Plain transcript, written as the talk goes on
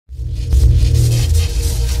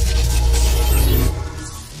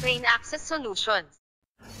Access Solutions.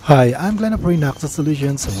 Hi, I'm Glenn of Rain Access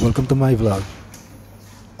Solutions. Welcome to my vlog.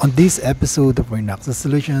 On this episode of Rain Access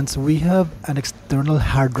Solutions, we have an external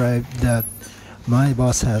hard drive that my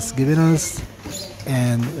boss has given us.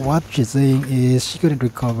 And what she's saying is she couldn't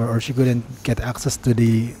recover or she couldn't get access to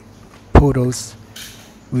the photos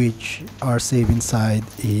which are saved inside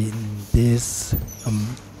in this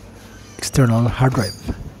external hard drive.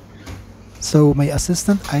 So my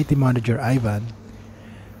assistant IT manager Ivan,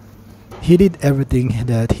 he did everything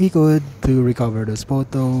that he could to recover those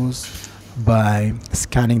photos by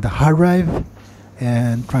scanning the hard drive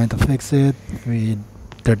and trying to fix it with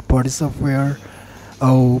third-party software.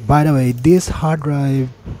 Oh, by the way, this hard drive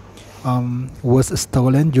was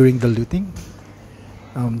stolen during the looting,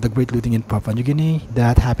 the Great Looting in Papua New Guinea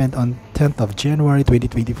that happened on 10th of January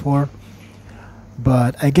 2024.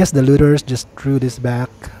 But I guess the looters just threw this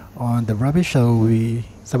back on the rubbish, so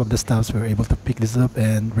some of the staffs were able to pick this up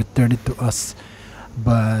and return it to us.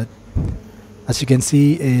 But as you can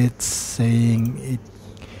see, it's saying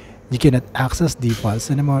you cannot access the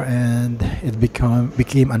files anymore, and it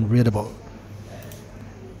became unreadable.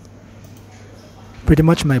 Pretty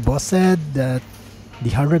much, my boss said that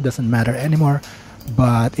the hard drive doesn't matter anymore,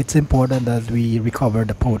 but it's important that we recover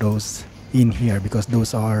the photos in here because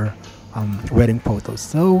those are wedding photos.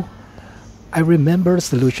 So I remember a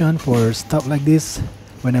solution for stuff like this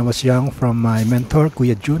when I was young from my mentor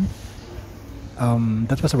Kuya Jun.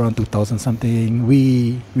 That was around 2000 something.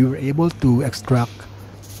 We were able to extract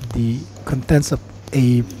the contents of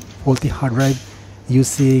a faulty hard drive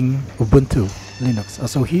using Ubuntu Linux.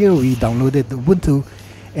 So here we downloaded the Ubuntu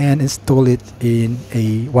and installed it in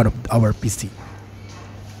one of our PC.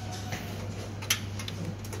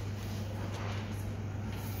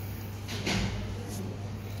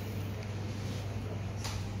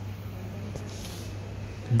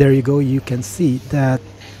 There you go, you can see that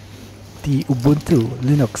the Ubuntu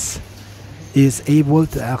Linux is able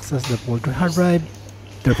to access the faulty hard drive,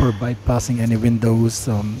 therefore bypassing any Windows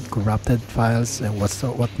corrupted files and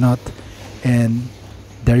whatnot. And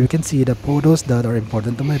there you can see the photos that are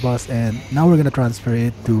important to my boss, and now we're gonna transfer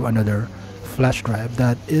it to another flash drive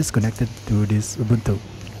that is connected to this Ubuntu.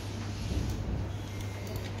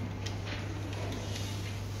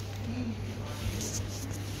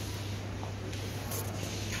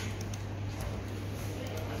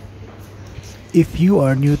 If you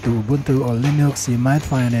are new to Ubuntu or Linux, you might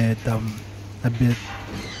find it a bit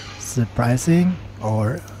surprising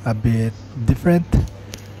or a bit different.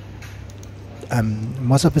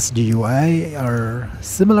 Most of its GUI are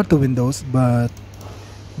similar to Windows, but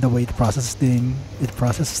the way it processes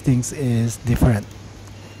things is different.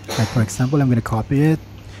 Like for example, I'm going to copy it.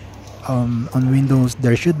 On Windows,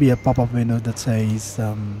 there should be a pop-up window that says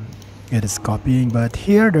it is copying, but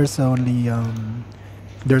here there's only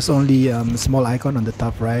a small icon on the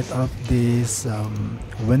top right of this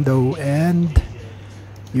window, and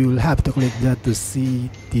you'll have to click that to see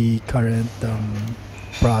the current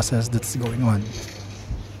process that's going on.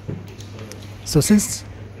 So since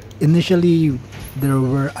initially there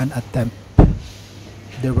were attempts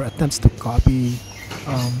to copy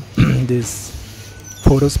these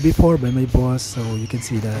photos before by my boss, so you can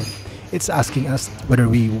see that it's asking us whether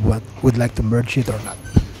we would like to merge it or not.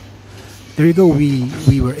 There you go,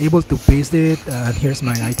 we were able to paste it. Here's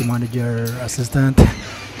my IT manager assistant.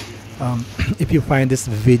 If you find this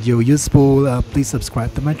video useful, please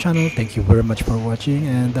subscribe to my channel. Thank you very much for watching,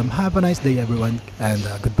 and have a nice day everyone, and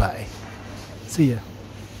goodbye. See ya.